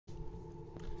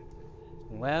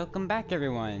Welcome back,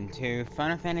 everyone, to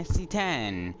Final Fantasy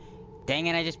X. Dang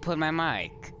it, I just pulled my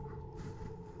mic.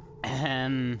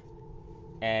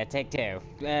 Take two.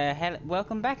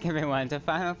 Welcome back, everyone, to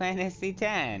Final Fantasy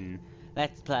X.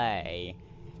 Let's play.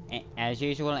 As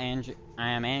usual, I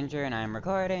am Andrew, and I'm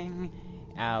recording.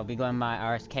 I'll be going by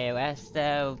RSKOS,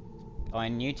 though,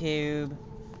 on YouTube.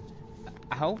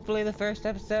 Hopefully the first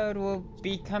episode will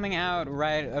be coming out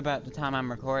right about the time I'm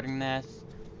recording this.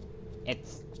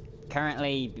 It's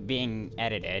currently being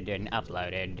edited and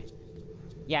uploaded.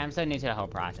 Yeah, I'm so new to the whole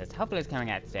process. Hopefully it's coming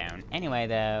out soon. Anyway,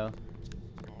 though,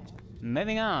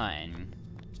 moving on.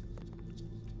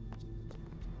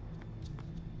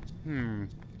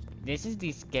 This is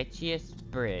the sketchiest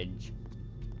bridge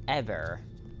ever.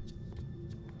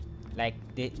 Like,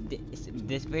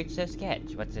 this bridge's so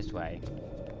sketch. What's this way?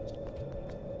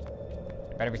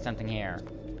 There better be something here.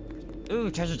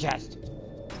 Ooh, treasure chest!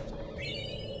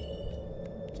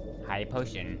 High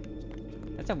potion.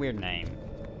 That's a weird name.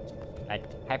 Like,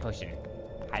 high potion.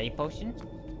 High potion?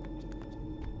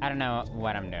 I don't know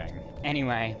what I'm doing.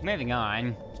 Anyway, moving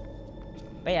on.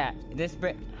 But yeah, this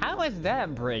bridge. How is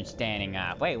that bridge standing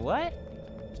up? Wait, what?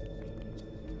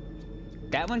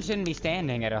 That one shouldn't be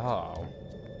standing at all.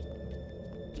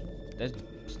 Those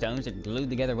stones are glued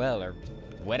together well, or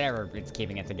whatever it's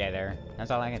keeping it together.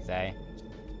 That's all I can say.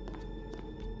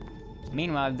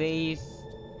 Meanwhile, these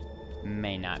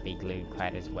may not be glued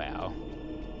quite as well.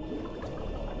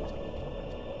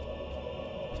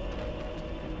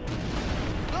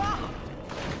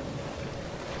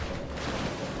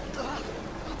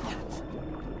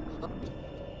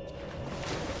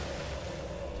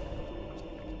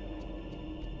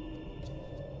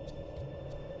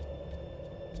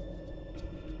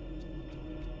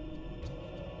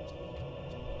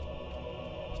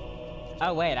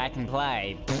 Oh wait, I can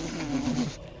play.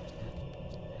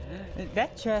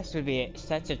 That chest would be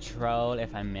such a troll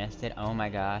if I missed it. Oh my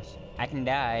gosh. I can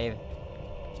dive.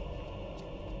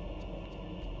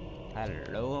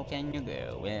 Hello, can you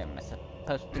go? Where am I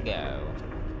supposed to go?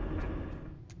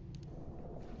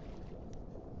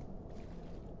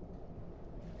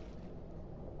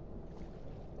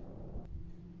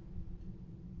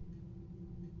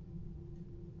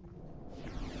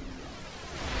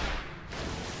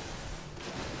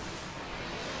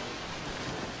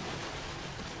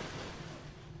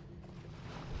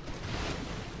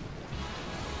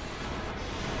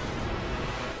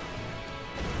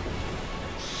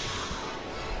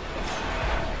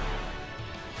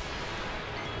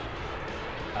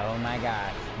 Oh my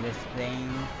gosh,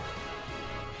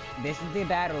 this is the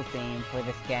battle theme for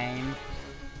this game.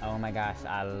 Oh my gosh,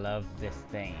 I love this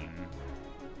theme.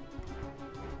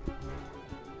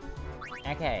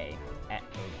 Okay.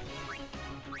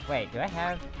 Wait, do I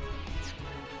have...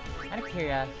 Out of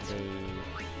curiosity...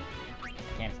 I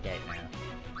can't escape now.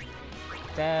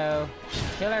 So...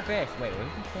 Kill our fish! Wait, what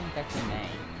does this thing actually name?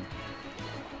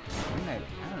 I'm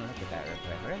gonna look at that real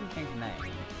quick. What are these things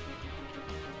named?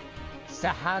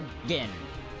 Sahagin.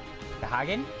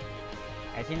 Sahagin?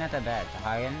 Actually, not that bad.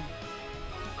 Sahagin.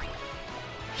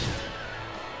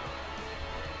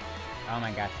 Oh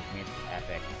my gosh, this music's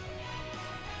epic.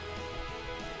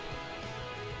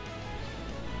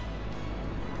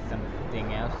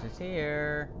 Something else is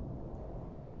here.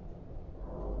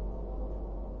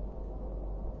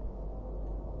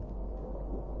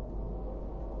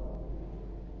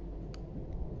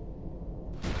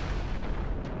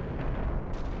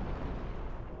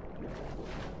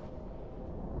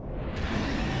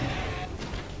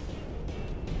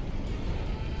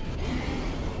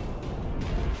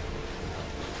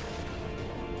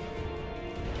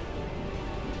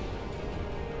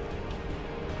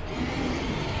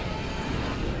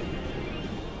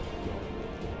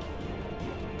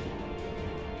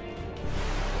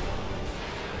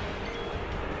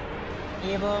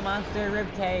 Evil monster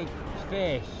ribcage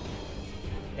fish.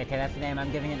 Okay, that's the name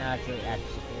I'm giving it now. That's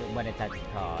what it's actually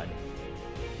called.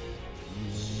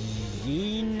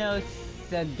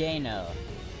 Genosagano.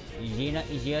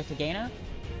 Genosagano?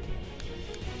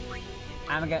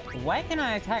 I'm gonna. Why can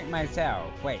I attack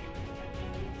myself? Wait.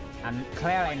 I'm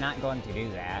clearly not going to do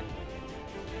that.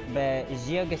 But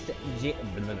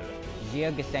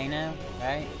Geogasano,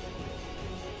 right?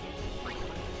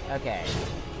 Okay.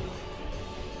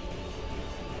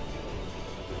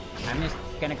 I'm just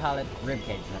gonna call it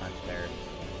ribcage monster,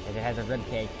 because it has a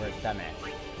ribcage for its stomach.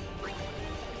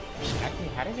 Actually,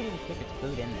 how does it even keep its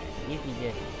food in there? It's easy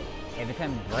just... It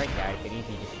becomes bright guys, but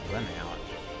easy just swim out.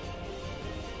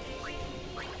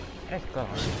 That's cool,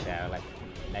 so,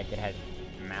 like it has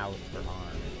mouths for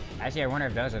arms. Actually, I wonder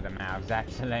if those are the mouths,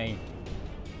 actually.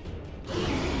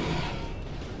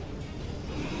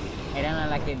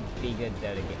 like it'd be good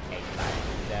though to get ate by it.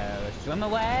 So swim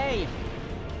away!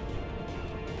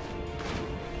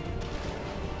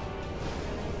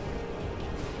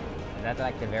 Is that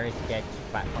like the very sketch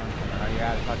platform from earlier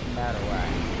I was talking about, or what?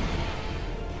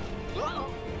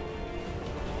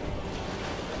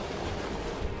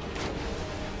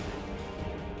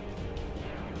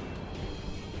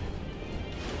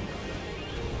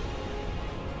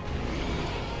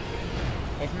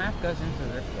 His mouth goes into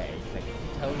their face, like it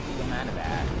totally them out of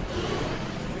that.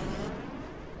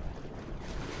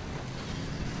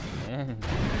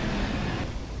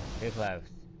 Too close.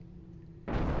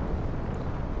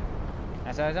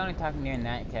 And so I was only talking during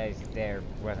that because there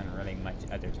wasn't really much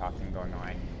other talking going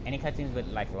on. Any cutscenes with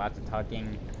like lots of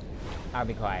talking, I'll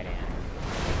be quiet in.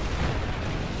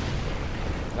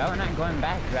 Well, we're not going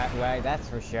back that way, that's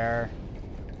for sure.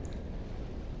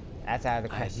 That's out of the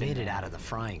question. I made it out of the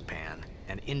frying pan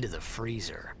and into the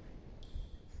freezer.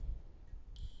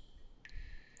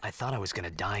 I thought I was gonna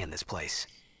die in this place.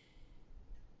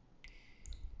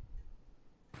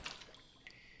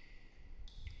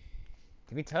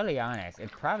 To be totally honest, it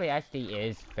probably actually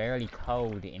is fairly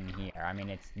cold in here. I mean,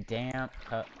 it's damp,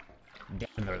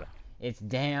 it's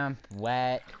damp,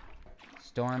 wet,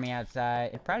 stormy outside.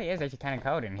 It probably is actually kind of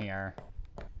cold in here.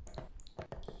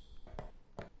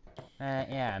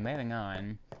 Yeah, moving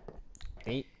on.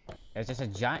 See? There's just a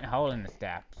giant hole in the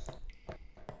steps.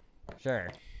 Sure.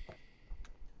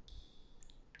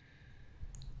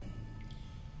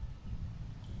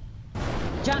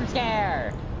 Jump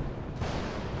scare!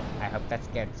 I hope that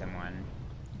scared someone.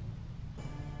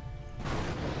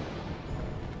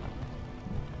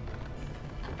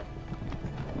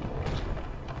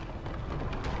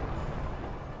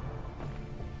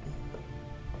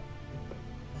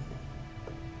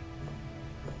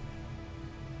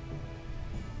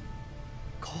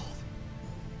 Cold.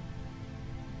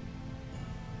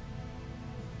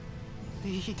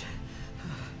 Need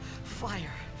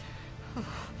fire.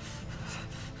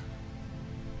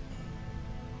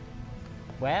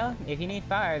 Well, if you need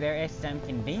fire, there is some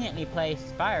conveniently placed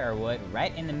firewood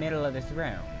right in the middle of this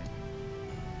room.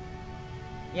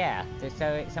 Yeah,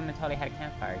 so someone totally had a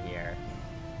campfire here.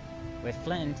 With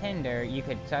flint and tinder, you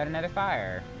could start another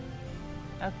fire.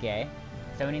 Okay,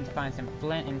 so we need to find some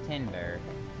flint and tinder.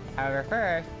 However,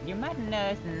 first, you might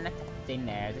notice nothing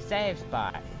there's a save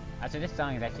spot. Also, this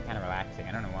song is actually kind of relaxing,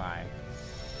 I don't know why.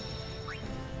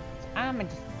 I'm gonna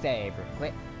just save real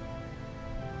quick.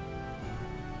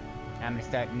 I'm gonna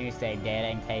start new save data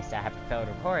in case I have to fail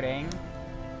recording.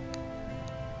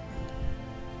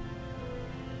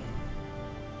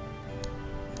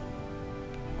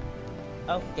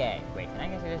 Okay, wait, can I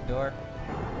get through this door?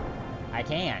 I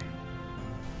can.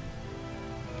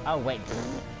 Oh, wait.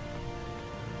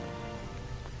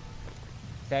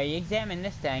 So you examine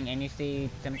this thing and you see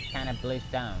some kind of blue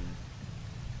stone.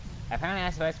 Apparently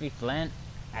that's supposed to be flint.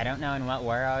 I don't know in what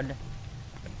world.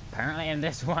 Apparently in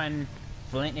this one,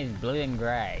 flint is blue and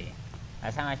gray.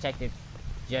 Last time I checked, it's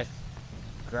just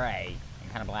gray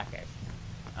and kind of blackish.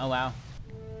 Oh well.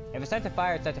 If it starts a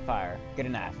fire, it starts a fire. Good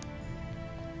enough.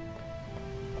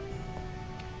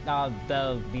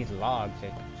 Although these logs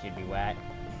should be wet.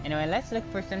 Anyway, let's look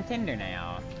for some tinder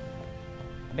now.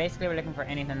 Basically, we're looking for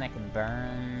anything that can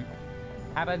burn.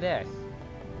 How about this?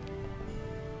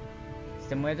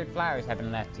 Some withered flowers have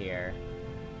been left here.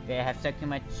 They have soaked too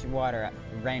much water,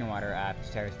 rainwater up to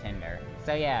serve as tinder.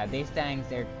 So yeah, these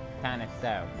things are kind of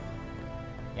soaked.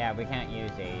 Yeah, we can't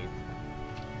use these.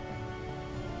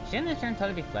 Shouldn't this room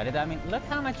totally be flooded? I mean, look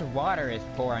how much water is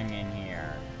pouring in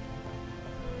here.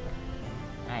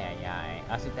 Ay ay ay.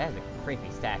 Also, that is a creepy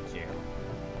statue.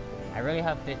 I really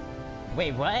hope that...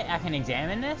 Wait, what? I can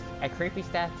examine this? A creepy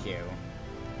statue.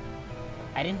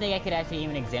 I didn't think I could actually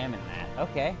even examine that.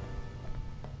 Okay.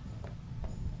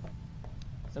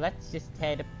 So let's just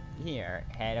head up here.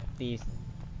 Head up these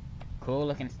cool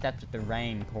looking steps with the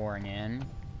rain pouring in.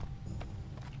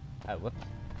 Oh, whoops.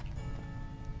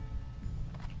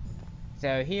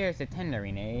 So here's the tinder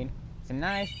we need. Some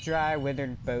nice dry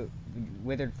withered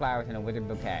flowers and a withered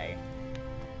bouquet.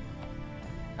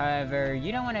 However,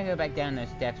 you don't want to go back down those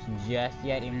steps just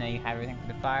yet, even though you have everything for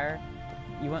the fire.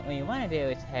 What you want to do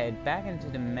is head back into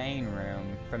the main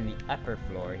room from the upper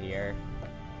floor here.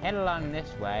 Head along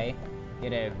this way,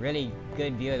 get a really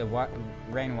good view of the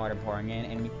rainwater pouring in,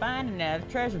 and we find another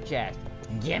treasure chest.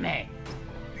 Gimme!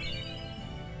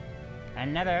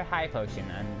 Another high potion.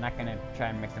 I'm not gonna try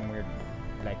and make some weird,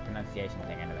 like, pronunciation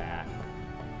thing into that.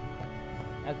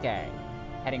 Okay.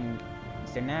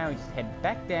 So now we just head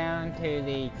back down to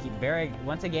the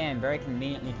once again, very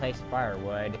conveniently placed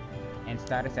firewood and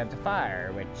start us up to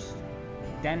fire, which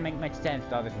doesn't make much sense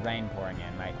with all this rain pouring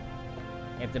in. Like,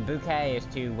 if the bouquet is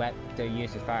too wet to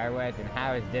use as firewood, then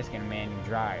how is this gonna make it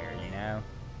drier, you know?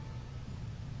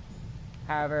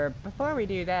 However, before we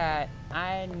do that,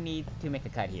 I need to make a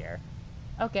cut here.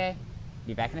 Okay,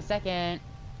 be back in a second.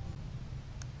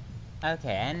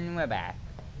 Okay, and we're back.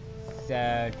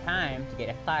 So, time to get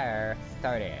a fire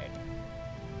started.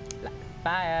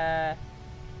 Fire!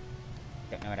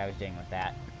 Don't know what I was doing with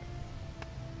that.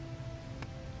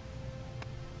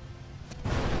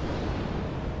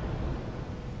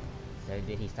 So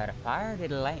did he start a fire or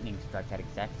did lightning strike that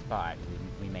exact spot?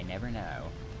 We may never know.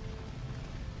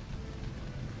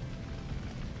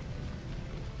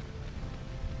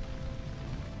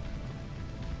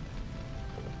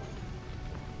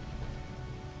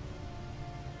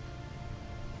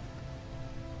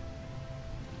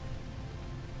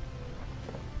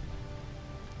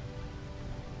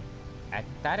 I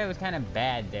thought it was kind of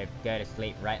bad to go to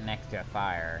sleep right next to a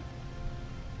fire.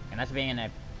 And us being in a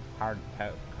hard,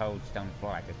 cold stone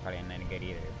floor like this probably ain't any good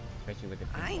either. Especially with the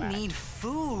I black. need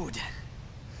food.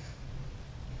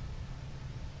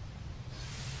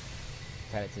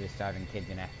 Tell it to the starving kids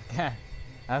in Africa.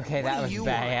 Okay, What that do was you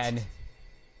bad. want?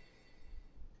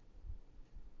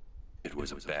 It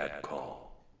was a bad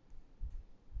call.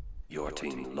 Your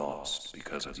team lost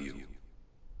because of you.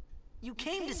 You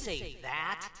came to say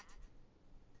that?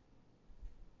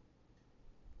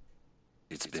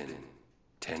 It's been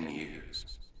 10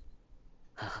 years.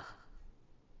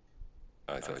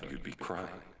 I thought you'd be crying.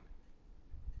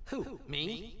 Who,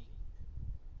 me?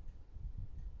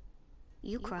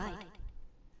 You cried.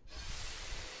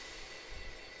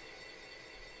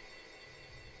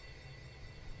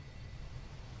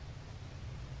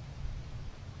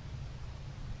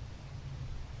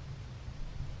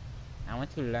 I want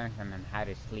to learn from him how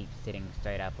to sleep sitting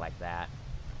straight up like that.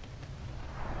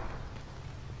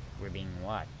 We're being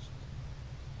watched.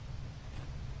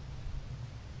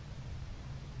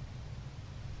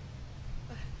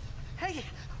 Hey,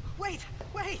 wait!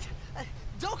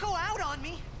 Don't go out on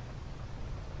me!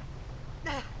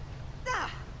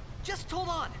 Just hold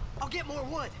on. I'll get more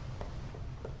wood.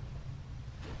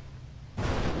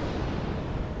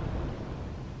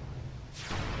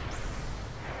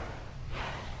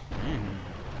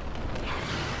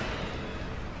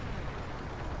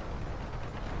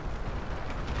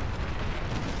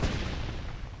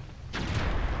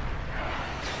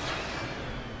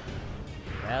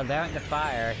 Well, there went the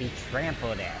fire. He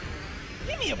trampled it.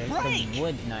 Give me a There's break! some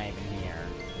wood not even here.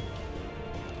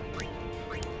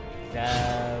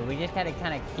 So, we just gotta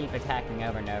kind of keep attacking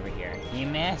over and over here. You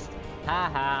missed?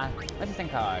 Haha. What's this thing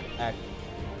called?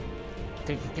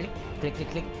 Click, click, click, click,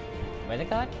 click. What's it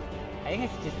called? I think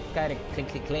it's just gotta click,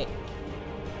 click, click.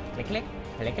 Click, click,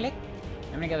 click, click.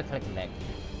 I'm gonna go with click, click.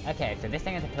 Okay, so this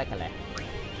thing is a click, click.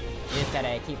 You just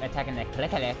gotta keep attacking the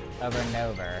click, click over and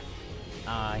over.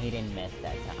 Aw, he didn't miss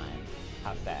that time.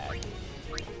 How sad.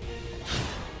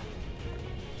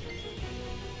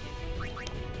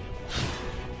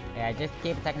 Yeah, just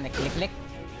keep attacking the click click.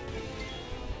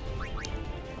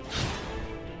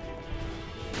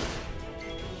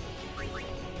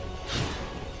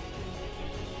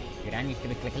 Get on, you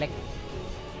stupid click click.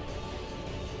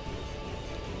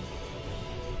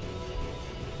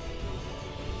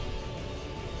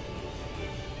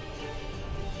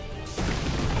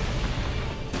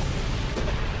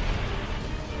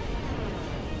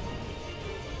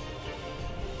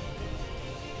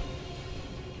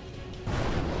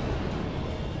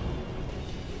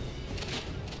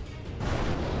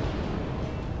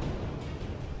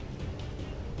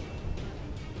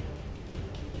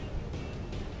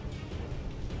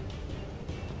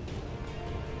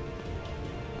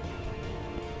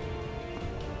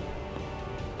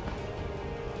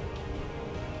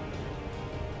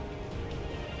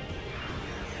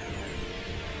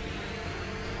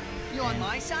 You on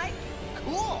my side?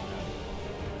 Cool!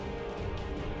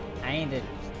 I need to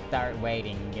start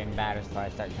waiting during battles before I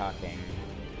start talking.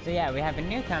 So yeah, we have a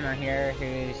newcomer here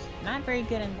who's not very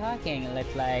good in talking, it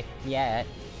looks like, yet.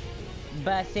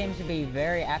 But seems to be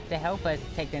very apt to help us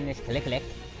take down this click click.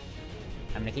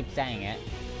 I'm gonna keep saying it.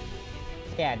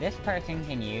 So yeah, this person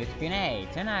can use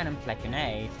grenades. Some items like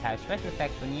grenades have special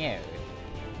effects when used.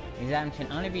 These items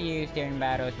can only be used during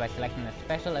battles by selecting the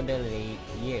special ability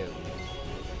used.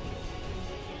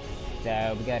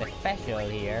 So we go to special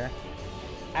here.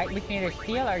 We can either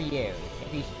steal or use.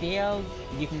 If you steal,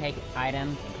 you can take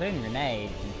items, including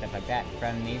grenades and stuff like that,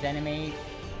 from these enemies.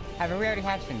 However, we already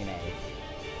have some grenades.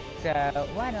 So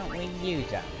why don't we use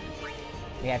them?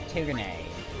 We have 2 grenades.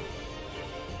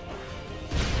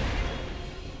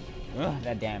 Ugh,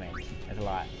 that damage. That's a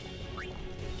lot.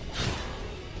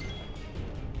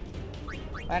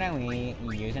 Why don't we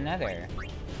use another?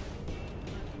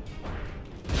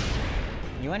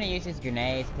 You want to use his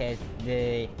grenades because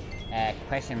the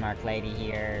question mark lady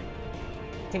here,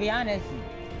 to be honest,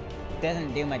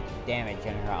 doesn't do much damage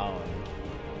on her own.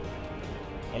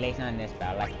 At least not in this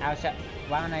battle. Like, I'll show.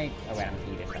 Why don't I? Oh wait,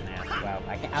 I'm Titus right now. Well,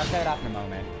 I'll show it off in a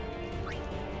moment.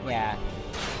 Yeah,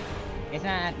 it's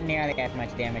not nearly as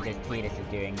much damage as Titus is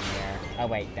doing here. Oh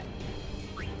wait,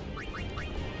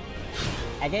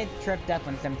 I get tripped up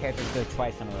when some characters go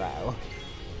twice in a row.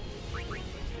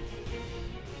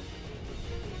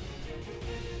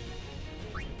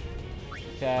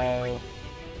 So,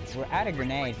 we're out of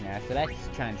grenades now, so let's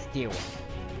try and steal one.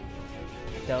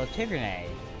 So, 2 grenades.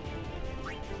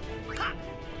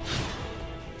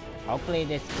 Hopefully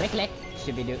this click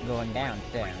should be going down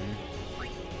soon.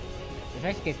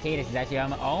 Especially because Titus is actually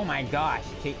on. Oh my gosh!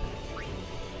 2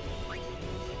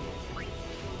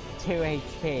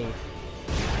 HP.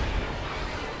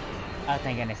 Oh,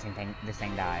 thank goodness this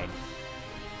thing died.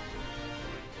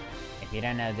 If you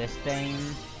don't know this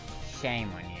theme,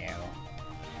 shame on you.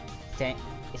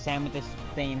 Same with this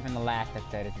theme from the last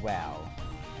episode as well.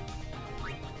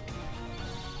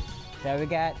 So we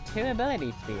got 2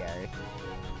 ability spheres.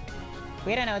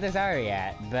 We don't know what those are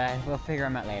yet, but we'll figure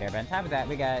them out later. But on top of that,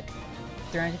 we got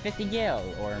 350 gil,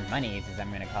 or monies as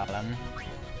I'm gonna call them.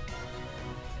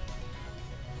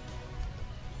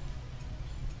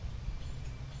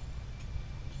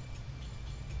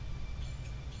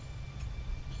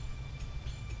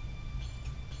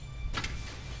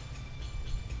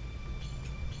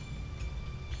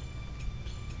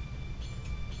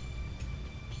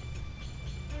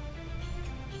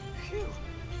 Phew.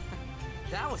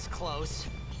 That was close.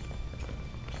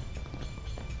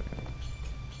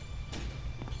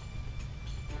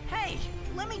 Hey,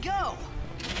 let me go!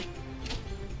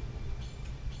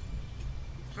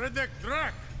 Fredek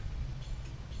Drak!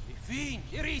 Ifin,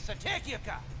 Irisa,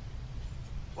 Tekiaka!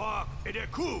 Wak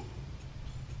Edeku!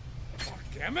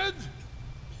 Gamed?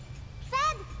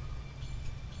 Fed!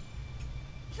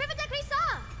 Shrivadak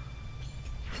Risa!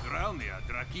 Dralnia,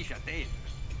 Drakisha Tate.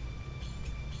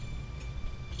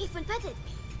 Ifan Petit!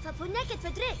 Fapuneket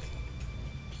Fedrik!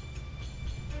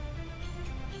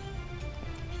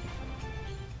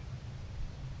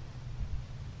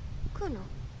 Kuno.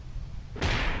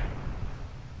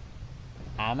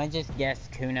 I'ma just guess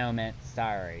Kuno meant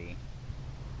sorry.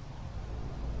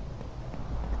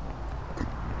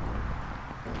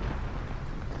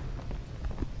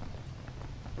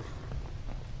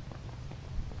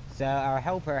 So our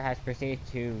helper has proceeded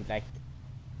to, like,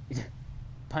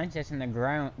 punch us in the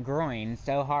groin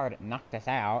so hard it knocked us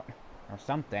out, or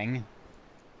something.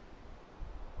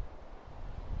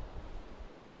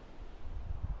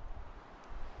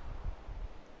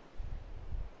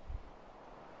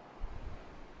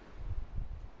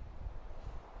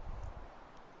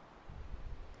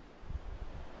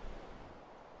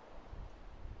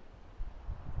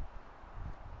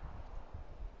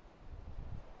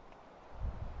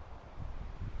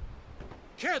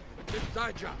 Kid,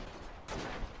 Daija!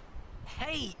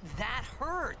 Hey, that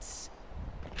hurts!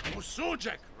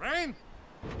 Musujek, Rain?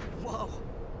 Whoa.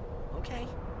 Okay.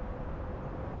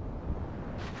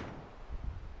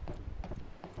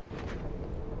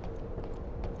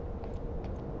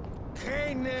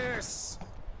 Penis!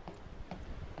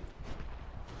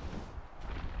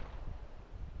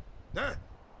 Right.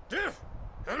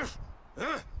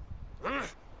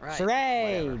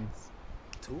 Charades!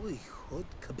 Tui Hood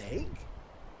Kabeg?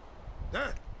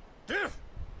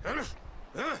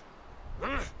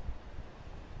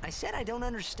 I said I don't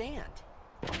understand.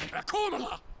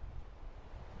 Akonala!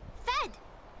 Fed!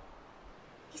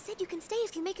 He said you can stay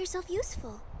if you make yourself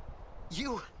useful.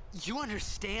 You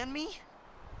understand me?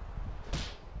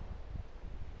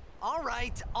 All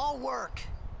right, I'll work.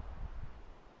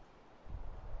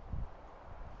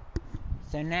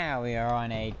 So now we are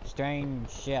on a strange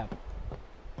ship.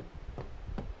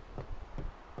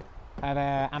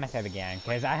 I'ma save again,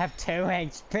 because I have 2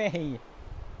 HP!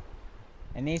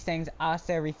 And these things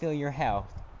also refill your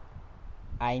health.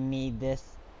 I need this...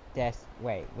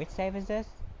 Wait, which save is this?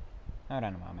 Hold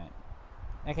on a moment.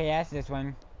 Okay, yeah, it's this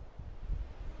one.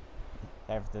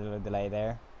 Sorry for the little delay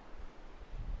there.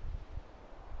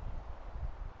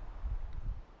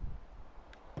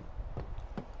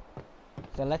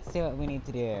 So let's see what we need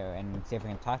to do, and see if we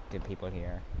can talk to people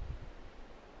here.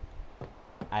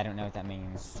 I don't know what that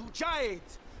means. Sujait!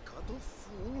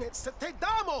 Kadufun, it's a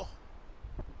Tedamo!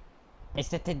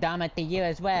 It's a Tadama to you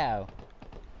as well.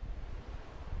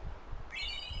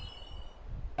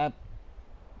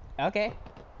 Okay.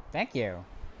 Thank you.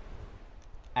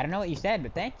 I don't know what you said,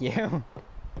 but thank you.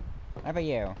 How about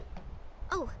you?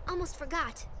 Oh, almost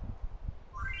forgot.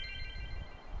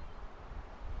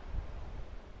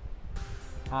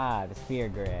 Ah, the spear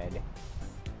grid.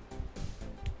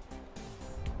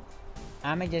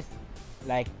 I'ma just,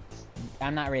 like,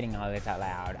 I'm not reading all this out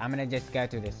loud. I'm gonna just go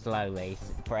through this slowly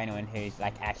for anyone who's,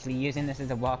 like, actually using this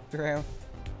as a walkthrough.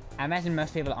 I imagine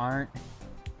most people aren't,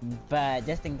 but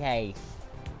just in case.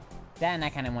 Then I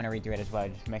kind of want to read through it as well,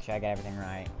 just to make sure I get everything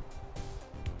right.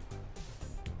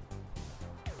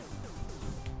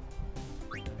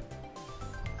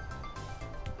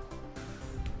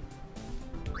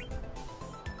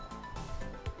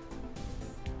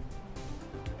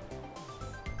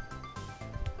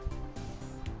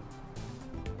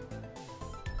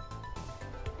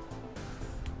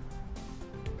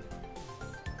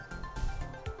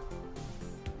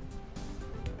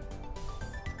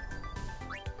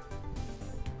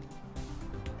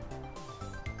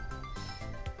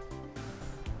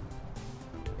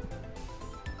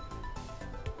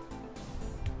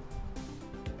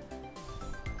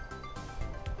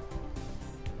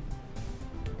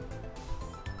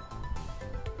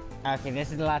 Okay,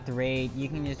 this is a lot to read. You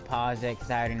can just pause it,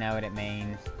 because I already know what it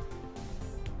means.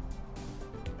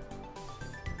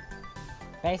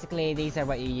 Basically, these are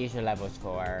what you use your levels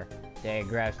for, to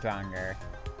grow stronger.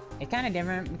 It's kind of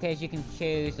different, because you can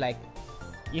choose, like...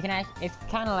 You can it's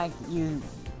kind of like you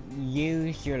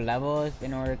use your levels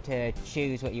in order to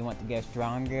choose what you want to go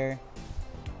stronger.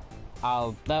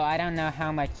 Although, I don't know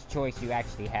how much choice you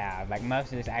actually have. Like,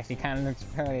 most of this actually kind of looks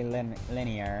fairly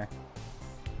linear.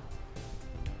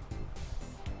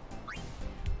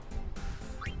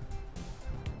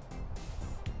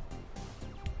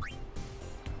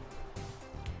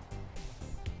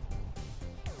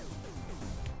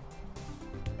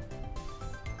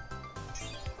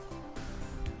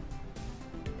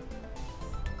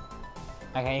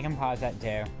 Okay, you can pause that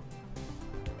too.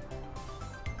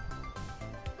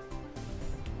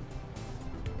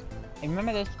 And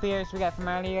remember those spears we got from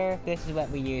earlier? This is what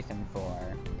we use them for.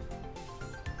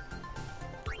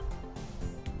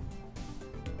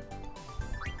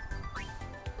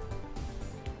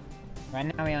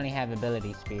 Right now we only have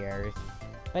ability spears.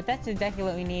 But that's exactly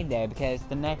what we need though, because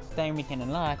the next thing we can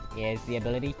unlock is the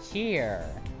ability cheer.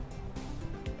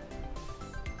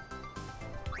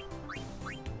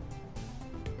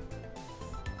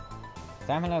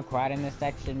 So I'm a little quiet in this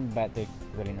section, but there's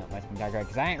really not much to talk about,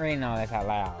 because I ain't reading all this out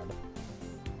loud.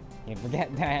 You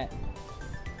forget that.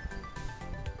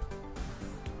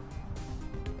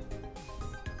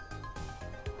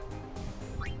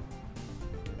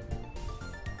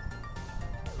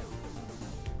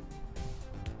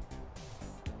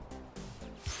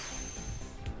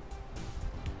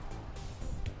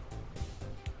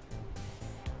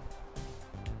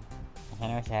 I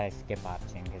kinda wish I had a skip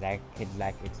option, because I could,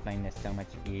 like, explain this so much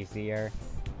easier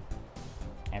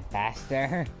and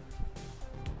faster.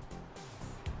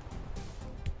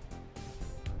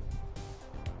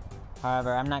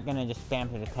 However, I'm not gonna just spam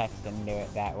through the text and do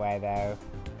it that way, though.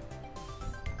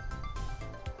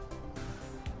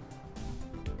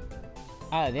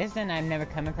 Oh, this one I've never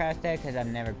come across, though, because I've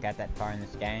never got that far in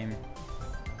this game.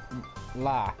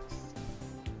 Locks.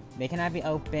 They cannot be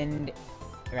opened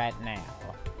right now.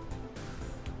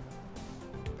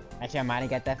 Actually, I might have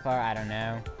got that far, I don't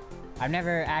know. I've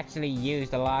never actually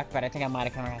used a lock, but I think I might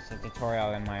have come across a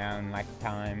tutorial in my own, like,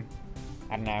 time.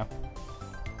 I don't know.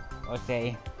 We'll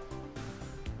see.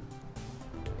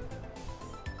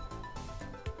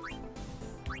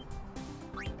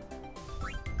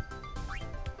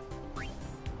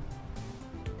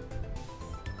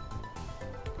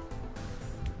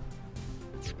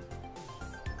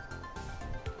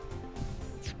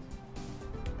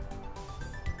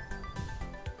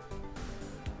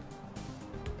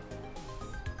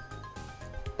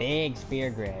 Big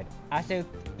spear grid. Also,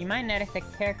 you might notice that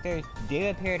characters do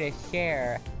appear to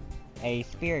share a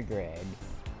spear grid.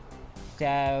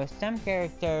 So, some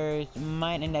characters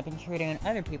might end up intruding on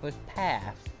other people's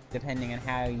paths, depending on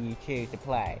how you choose to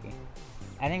play.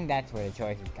 I think that's where the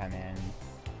choices come in.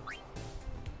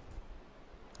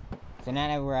 So now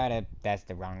that we're out of... That's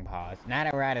the wrong pause. Now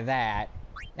that we're out of that,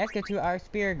 let's go to our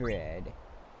spear grid.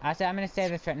 Also, I'm gonna say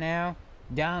this right now.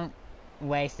 Don't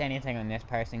waste anything on this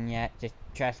person yet. Just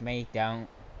trust me, don't.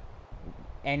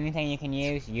 Anything you can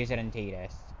use it on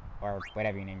Titus. Or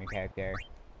whatever you name your character.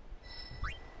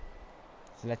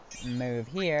 So let's move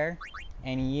here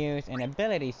and use an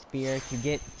ability spear to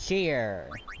get cheer.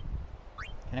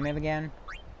 Can I move again?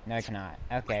 No, I cannot.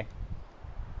 Okay.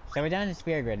 So we're done with the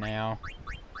spear grid now.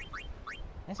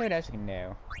 Let's see what else we can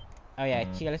do. Oh yeah,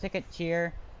 cheer. Let's look at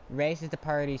cheer. Raises the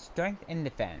party's strength and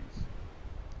defense.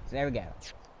 So there we go.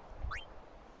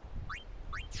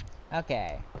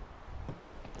 Okay.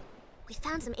 We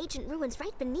found some ancient ruins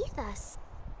right beneath us.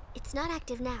 It's not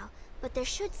active now, but there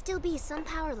should still be some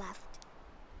power left.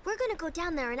 We're gonna go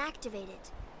down there and activate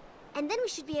it. And then we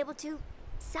should be able to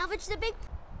salvage the big...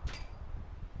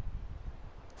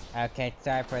 Okay,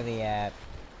 sorry for the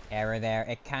error there.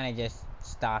 It kind of just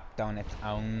stopped on its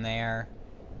own there.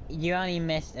 You only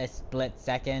missed a split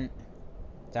second.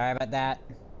 Sorry about that.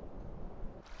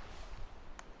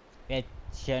 It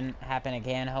shouldn't happen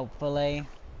again, hopefully.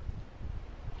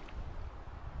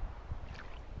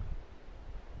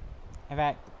 In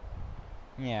fact,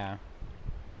 yeah.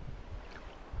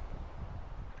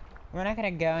 We're not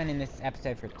gonna go in this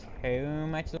episode for too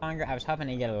much longer. I was hoping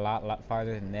to get a lot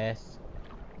farther than this.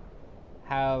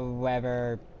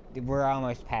 However, we're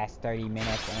almost past 30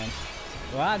 minutes and...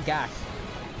 well, gosh.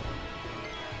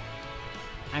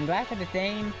 I'm glad for the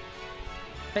theme,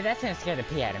 but that's gonna scare the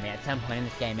pee out of me at some point in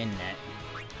this game, isn't it?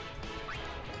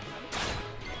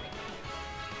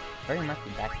 Very much the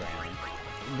background.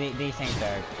 These things are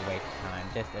a waste of time.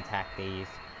 Just attack these.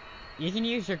 You can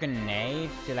use your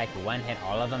grenades to like one-hit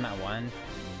all of them at once,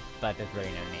 but there's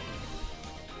really no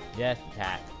need. Just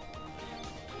attack.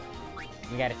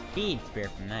 We got a speed spear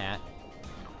from that,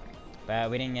 but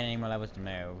we didn't get any more levels to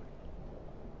move.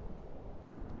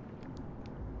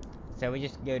 So we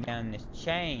just go down this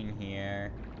chain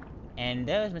here, and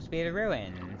those must be the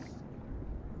ruins.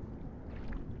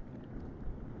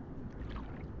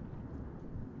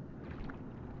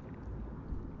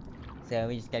 So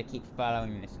we just gotta keep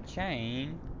following this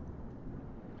chain.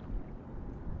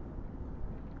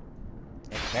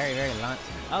 It's very long.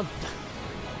 Oh!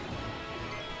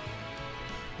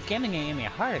 This game is gonna give me a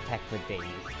heart attack with these.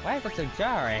 Why is it so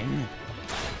jarring?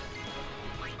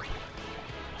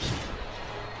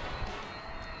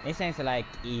 These things are like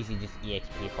easy, just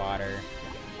EXP fodder.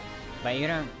 But you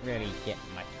don't really get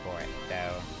much for it,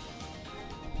 so.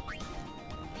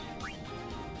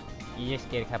 You just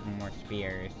get a couple more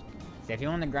spears. So if you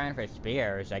want to grind for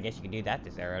spears, I guess you can do that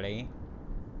this early.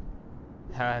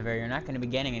 However, you're not going to be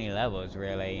getting any levels,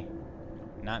 really.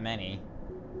 Not many.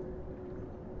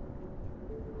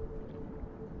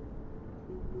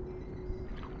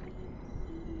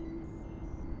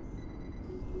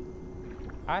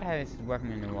 Odd how this is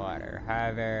working in the water.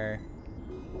 However,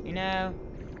 you know,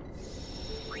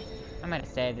 I'm gonna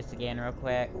save this again real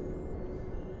quick.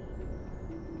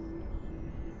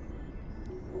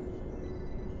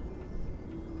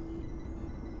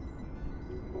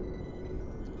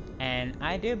 And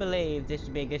I do believe this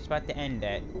would be a good spot to end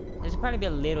it. This will probably be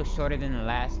a little shorter than the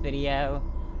last video.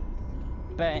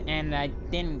 And I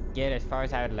didn't get as far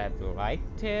as I would have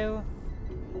liked to.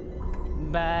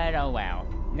 But oh well.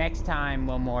 Next time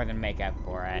we'll more than make up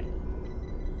for it.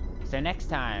 So next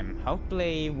time,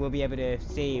 hopefully we'll be able to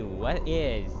see what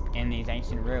is in these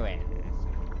ancient ruins.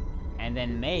 And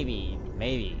then maybe,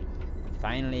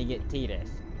 finally get Titus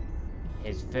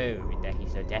his food that he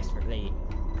so desperately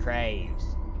craves.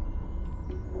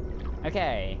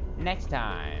 Okay, next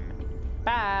time.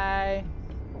 Bye!